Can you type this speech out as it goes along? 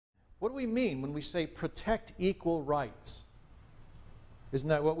What do we mean when we say protect equal rights? Isn't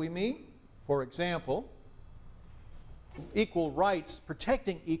that what we mean? For example, equal rights,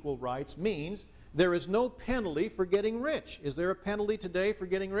 protecting equal rights means there is no penalty for getting rich. Is there a penalty today for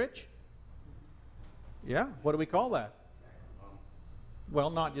getting rich? Yeah, what do we call that? Well,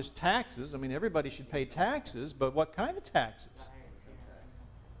 not just taxes. I mean, everybody should pay taxes, but what kind of taxes?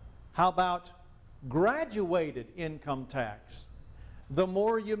 How about graduated income tax? The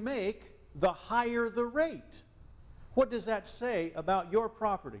more you make, the higher the rate. What does that say about your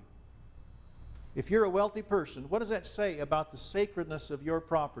property? If you're a wealthy person, what does that say about the sacredness of your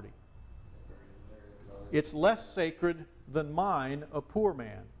property? It's less sacred than mine, a poor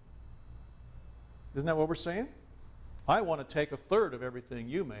man. Isn't that what we're saying? I want to take a third of everything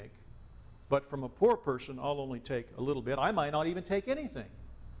you make, but from a poor person, I'll only take a little bit. I might not even take anything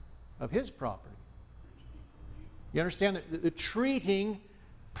of his property. You understand that the treating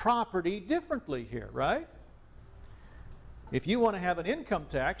property differently here, right? If you want to have an income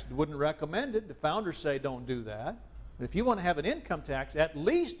tax, wouldn't recommend it. The founders say don't do that. If you want to have an income tax, at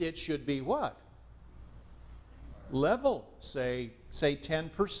least it should be what? Level, say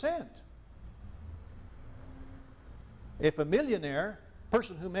 10%. If a millionaire,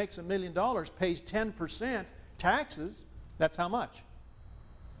 person who makes $1 million pays 10% taxes, that's how much?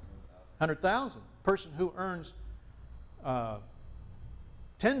 100,000. Person who earns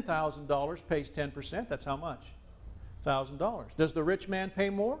 $10,000 pays 10%, that's how much? $1,000. Does the rich man pay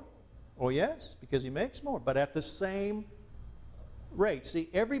more? Oh yes, because he makes more, but at the same rate. See,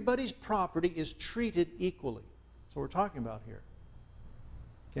 everybody's property is treated equally. That's what we're talking about here.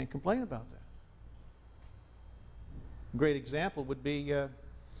 Can't complain about that. A great example would be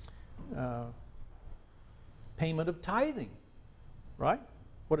payment of tithing, right?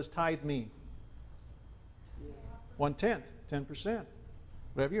 What does tithe mean? 1/10, 10%.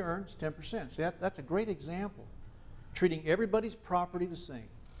 Whatever you earn is 10%. See, that's a great example. Treating everybody's property the same.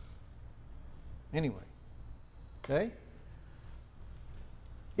 Anyway, okay?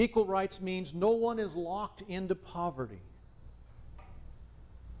 Equal rights means no one is locked into poverty.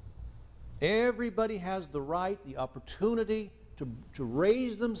 Everybody has the right, the opportunity to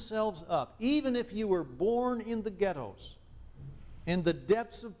raise themselves up. Even if you were born in the ghettos, in the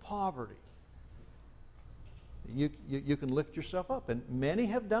depths of poverty, you can lift yourself up. And many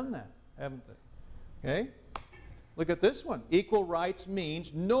have done that, haven't they? Okay? Look at this one. Equal rights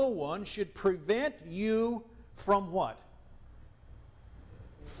means no one should prevent you from what?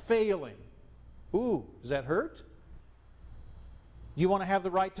 Failing. Ooh, does that hurt? Do you want to have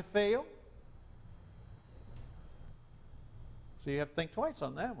the right to fail? So you have to think twice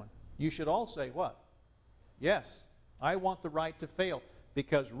on that one. You should all say what? Yes, I want the right to fail.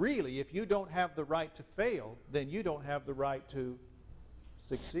 Because really, if you don't have the right to fail, then you don't have the right to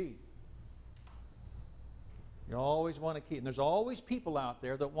succeed. You always want to keep, and there's always people out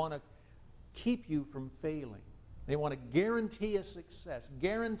there that want to keep you from failing. They want to guarantee a success,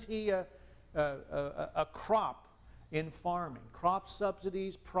 guarantee a crop in farming, crop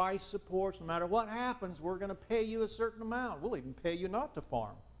subsidies, price supports. No matter what happens, we're going to pay you a certain amount. We'll even pay you not to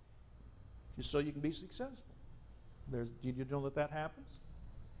farm, just so you can be successful. Did you know that happens?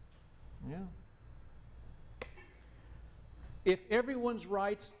 Yeah. If everyone's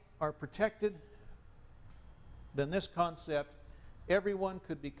rights are protected, then this concept, everyone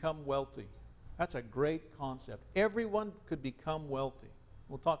could become wealthy. That's a great concept. Everyone could become wealthy.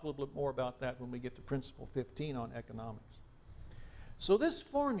 We'll talk a little bit more about that when we get to Principle 15 on economics. So this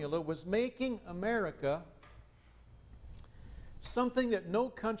formula was making America something that no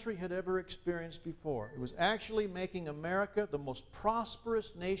country had ever experienced before. It was actually making America the most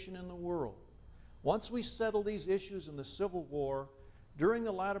prosperous nation in the world. Once we settled these issues in the Civil War, during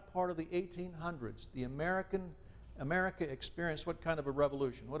the latter part of the 1800s, America experienced what kind of a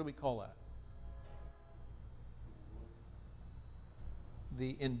revolution? What do we call that?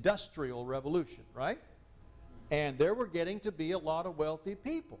 The Industrial Revolution, right? And there were getting to be a lot of wealthy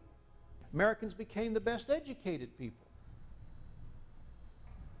people. Americans became the best educated people.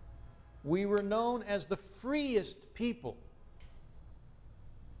 We were known as the freest people.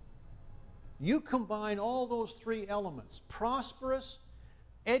 You combine all those three elements, prosperous,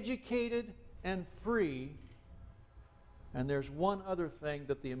 educated, and free, and there's one other thing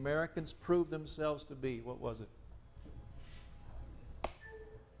that the Americans proved themselves to be. What was it?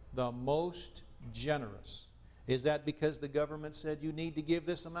 The most generous. Is that because the government said you need to give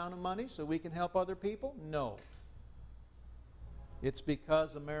this amount of money so we can help other people? No. It's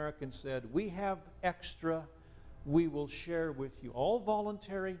because Americans said, we have extra, we will share with you. All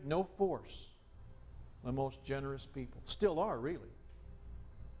voluntary, no force. The most generous people. Still are, really.